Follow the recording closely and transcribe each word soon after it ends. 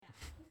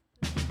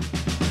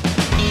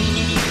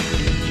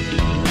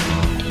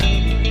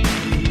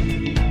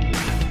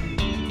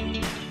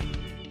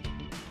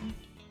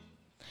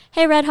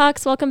Hey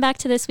Redhawks, welcome back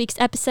to this week's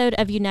episode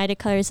of United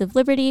Colors of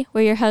Liberty.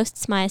 We're your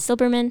hosts, Maya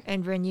Silberman.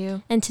 And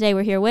Renew. And today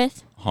we're here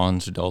with...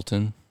 Hans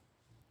Dalton.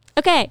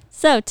 Okay,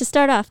 so to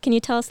start off, can you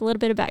tell us a little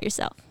bit about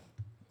yourself?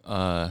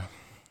 I'm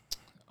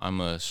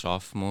a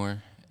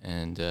sophomore,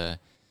 and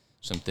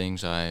some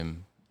things I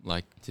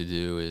like to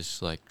do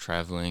is like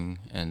traveling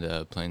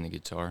and playing the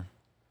guitar.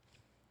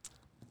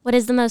 What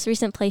is the most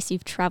recent place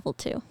you've traveled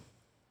to?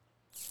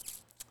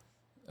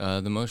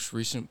 The most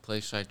recent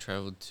place I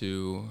traveled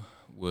to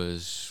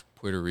was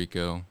Puerto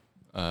Rico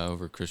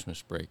over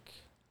Christmas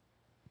break.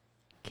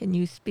 Can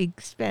you speak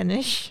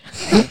Spanish?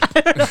 I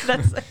don't know if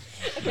that's like...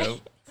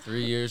 Nope.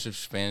 3 years of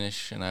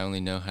Spanish, and I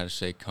only know how to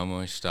say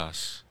 "Cómo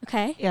estás?"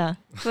 Okay. Yeah.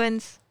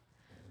 Twins.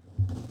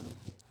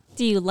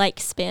 Do you like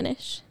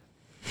Spanish?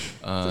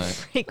 Great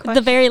The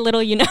question. very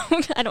little you know.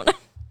 I don't know.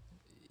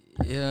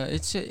 Yeah,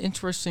 it's an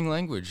interesting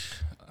language.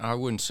 I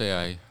wouldn't say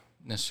I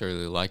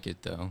necessarily like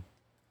it, though.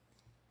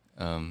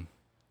 I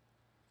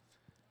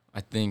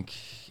think,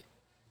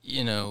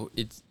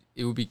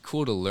 it would be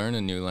cool to learn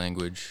a new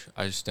language.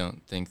 I just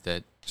don't think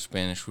that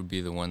Spanish would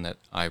be the one that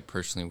I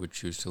personally would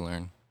choose to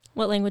learn.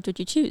 What language would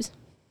you choose?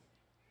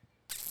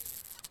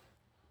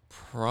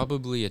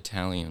 Probably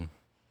Italian.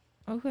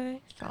 Okay,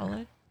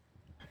 solid.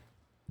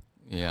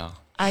 Yeah.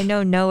 I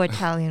know no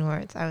Italian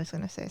words. I was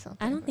going to say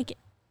something. I don't think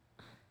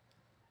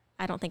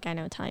I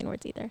know Italian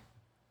words either.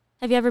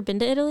 Have you ever been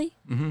to Italy?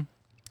 Mm-hmm.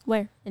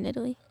 Where in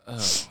Italy?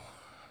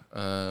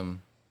 I've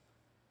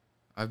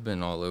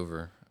been all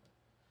over.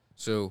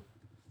 So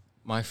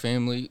my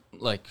family,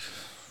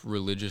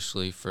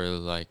 religiously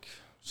for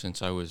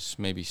since I was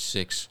maybe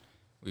 6,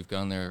 we've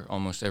gone there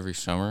almost every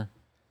summer.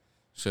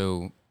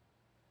 So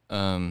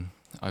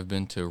I've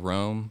been to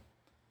Rome,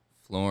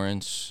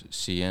 Florence,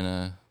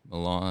 Siena,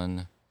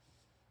 Milan,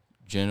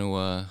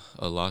 Genoa,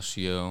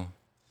 Alassio,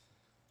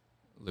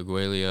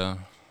 LaGuardia,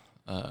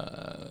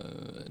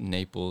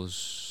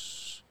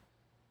 Naples,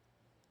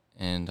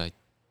 and I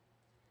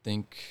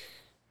think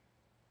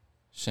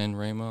San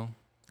Remo.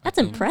 That's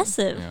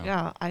impressive.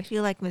 Yeah, I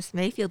feel like Miss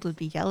Mayfield would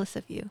be jealous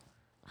of you.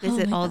 Oh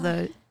Visit my all God.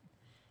 the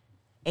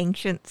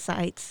ancient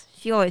sites.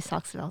 She always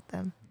talks about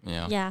them.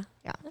 Yeah. Yeah.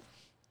 Yeah.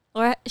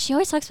 Or she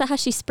always talks about how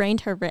she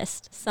sprained her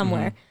wrist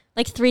somewhere,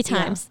 Mhm. 3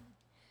 times.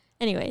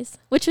 Anyways,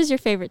 which was your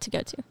favorite to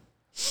go to?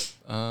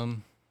 I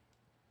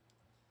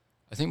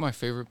think my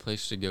favorite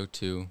place to go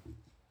to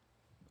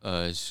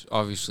is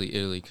obviously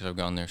Italy because I've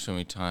gone there so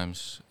many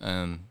times.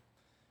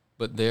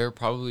 But there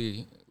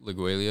probably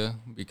LaGuardia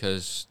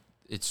because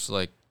it's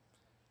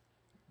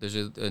there's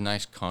a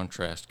nice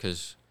contrast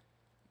because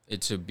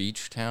it's a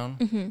beach town.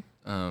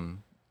 Mm-hmm.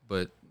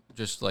 But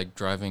just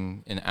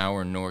driving an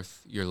hour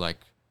north, you're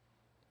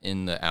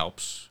in the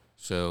Alps.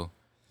 So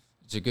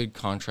it's a good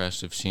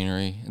contrast of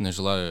scenery, and there's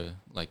a lot of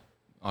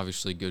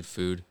obviously good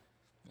food,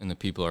 and the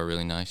people are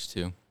really nice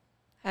too.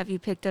 Have you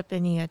picked up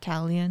any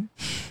Italian?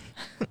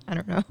 I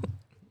don't know.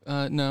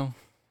 No.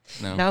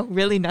 No?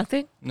 Really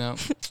nothing? No.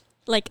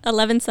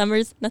 11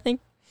 summers, nothing?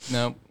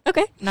 No.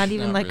 Okay. Not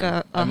even Not like really.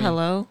 a I mean-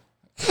 hello?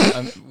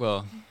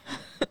 Well,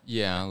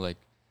 yeah,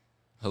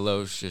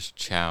 hello's just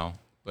ciao,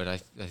 but I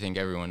think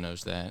everyone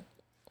knows that.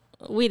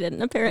 We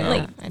didn't, apparently.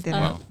 Yeah, I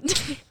didn't. Well,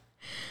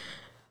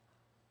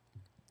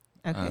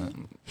 Okay.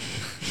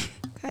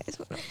 Guys,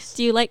 what else?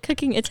 Do you like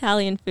cooking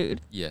Italian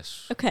food?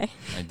 yes, Okay.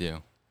 I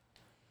do.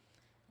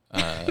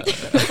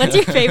 What's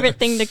your favorite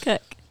thing to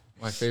cook?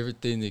 My favorite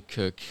thing to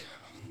cook,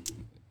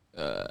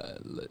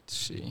 let's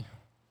see.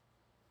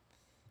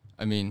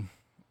 I mean,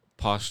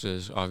 pasta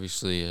is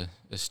obviously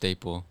a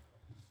staple.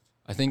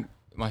 I think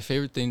my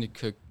favorite thing to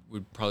cook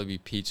would probably be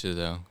pizza,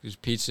 though, because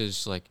pizza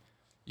is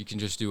you can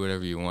just do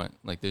whatever you want.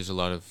 There's a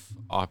lot of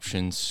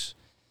options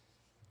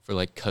for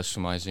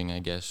customizing, I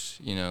guess.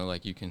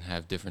 You can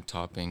have different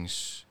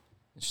toppings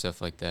and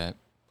stuff like that.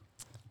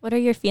 What are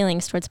your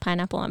feelings towards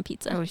pineapple on I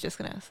pizza? was just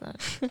going to ask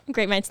that.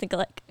 Great minds think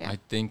alike. Yeah. I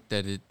think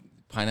that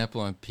pineapple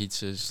on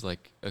pizza is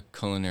a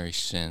culinary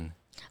sin.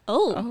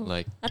 Oh,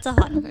 Oh. that's a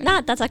hot... Okay.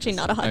 That's actually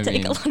not a hot I take.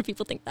 mean- A lot of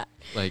people think that.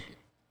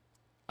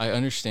 I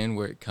understand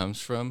where it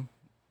comes from,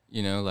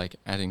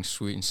 adding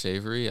sweet and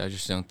savory. I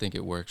just don't think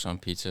it works on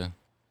pizza.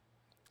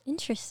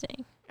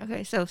 Interesting.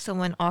 Okay, so if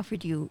someone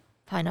offered you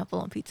pineapple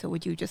on pizza,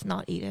 would you just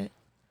not eat it?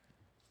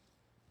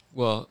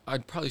 Well,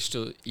 I'd probably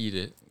still eat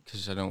it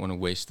because I don't want to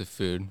waste the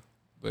food,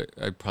 but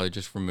I'd probably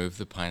just remove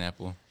the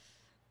pineapple.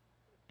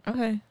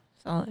 Okay,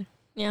 solid.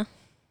 Yeah.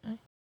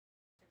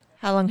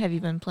 How long have you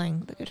been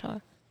playing the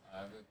guitar?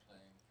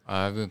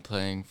 I've been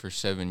playing for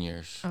 7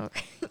 years.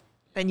 Okay.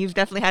 Then you've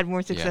definitely had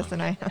more success Yeah.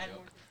 than I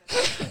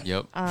have.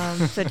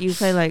 Yep. So do you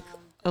play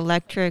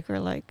electric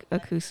or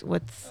acoustic?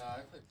 What's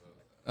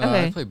I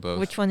Okay. play both.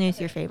 which one is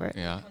your favorite?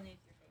 Yeah.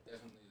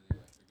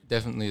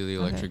 Definitely the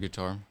electric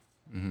guitar.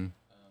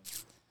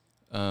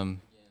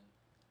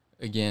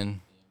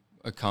 Again,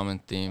 a common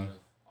theme.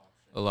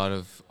 A lot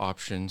of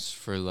options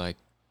for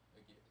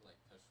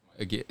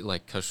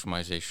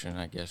customization,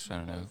 I guess. I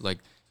don't know.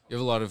 You have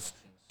a lot of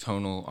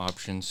tonal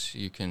options.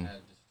 You can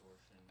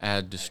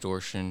add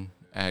distortion,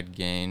 add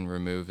gain,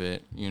 remove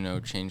it,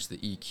 change the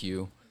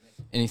EQ.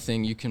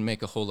 anything. You can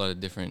make a whole lot of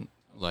different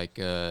like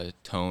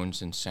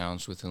tones and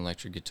sounds with an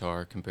electric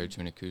guitar compared to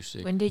an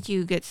acoustic. When did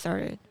you get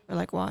started? Or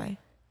like why?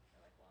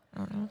 I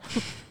don't know.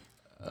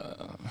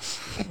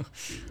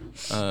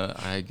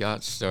 I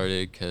got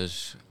started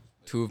because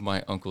two of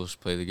my uncles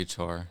play the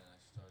guitar,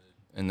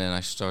 and then I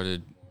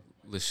started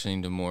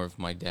listening to more of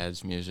my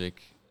dad's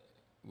music,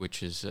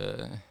 which is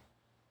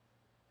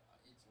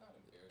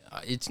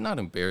it's not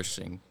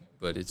embarrassing,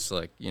 but it's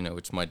like,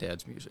 it's my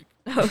dad's music.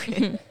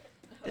 Okay.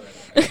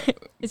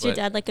 Is your But-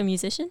 dad like a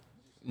musician?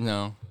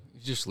 No, he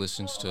just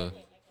listens to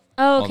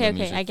Oh, all okay, the okay.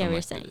 music I get from,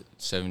 what you're like,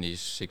 saying. the 70s,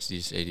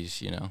 60s,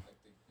 80s,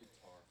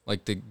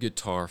 like the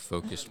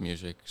guitar-focused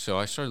music. So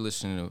I started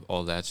listening to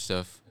all that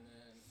stuff,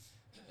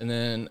 and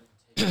then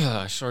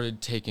I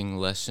started taking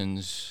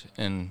lessons,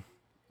 and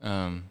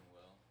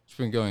it's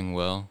been going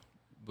well,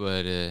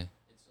 but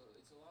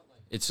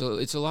it's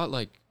a lot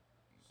like,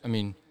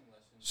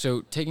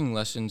 so taking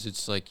lessons,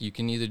 it's like you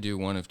can either do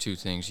one of two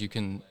things. You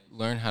can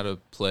learn how to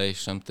play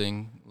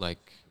something,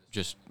 like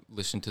just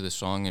listen to the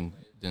song and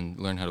then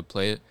learn how to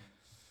play it,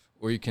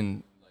 or you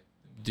can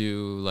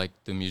do like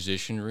the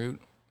musician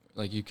route.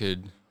 Like you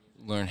could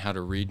learn how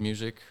to read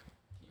music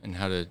and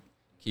how to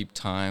keep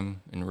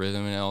time and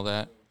rhythm and all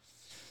that.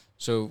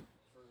 So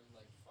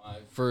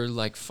for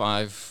like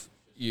 5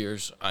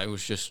 years, I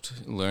was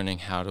just learning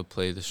how to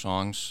play the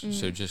songs.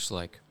 So just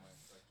like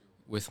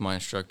with my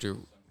instructor,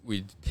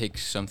 we'd pick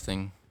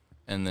something,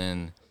 and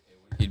then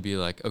he'd be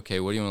like, okay,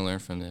 what do you want to learn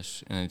from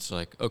this? And it's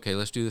like, okay,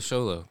 let's do the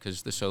solo,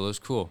 because the solo's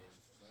cool.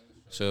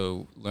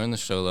 So learn the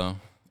solo,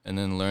 and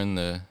then learn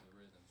the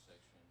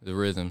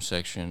rhythm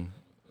section,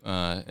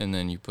 and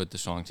then you put the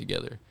song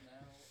together.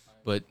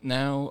 But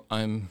now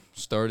I'm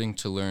starting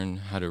to learn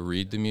how to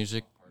read the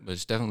music, but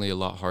it's definitely a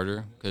lot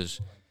harder, because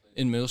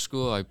in middle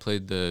school I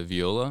played the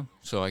viola,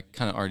 so I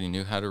kind of already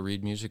knew how to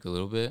read music a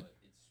little bit,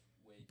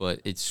 but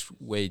it's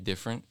way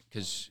different,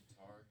 because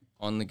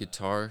on the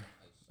guitar,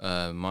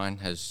 mine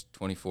has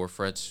 24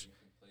 frets,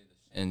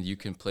 and you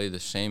can play the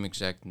same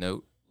exact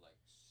note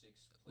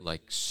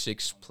like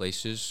 6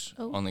 places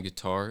on the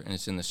guitar, and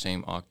it's in the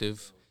same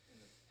octave.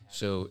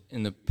 So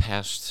in the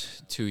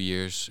past 2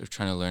 years of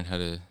trying to learn how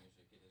to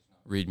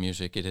read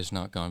music, it has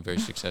not gone very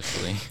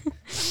successfully.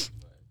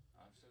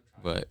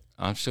 But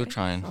I'm still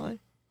trying. Solid.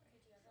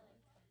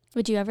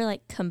 Would you ever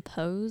like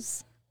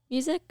compose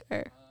music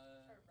or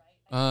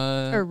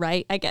Uh,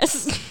 write, I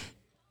guess?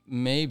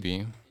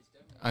 maybe.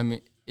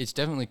 It's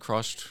definitely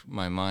crossed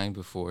my mind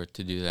before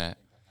to do that.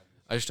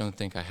 I just don't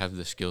think I have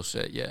the skill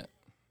set yet.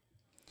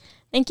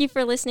 Thank you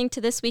for listening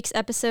to this week's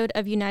episode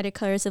of United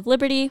Colors of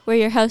Liberty. We're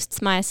your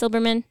hosts, Maya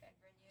Silberman,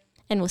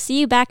 and we'll see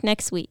you back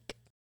next week.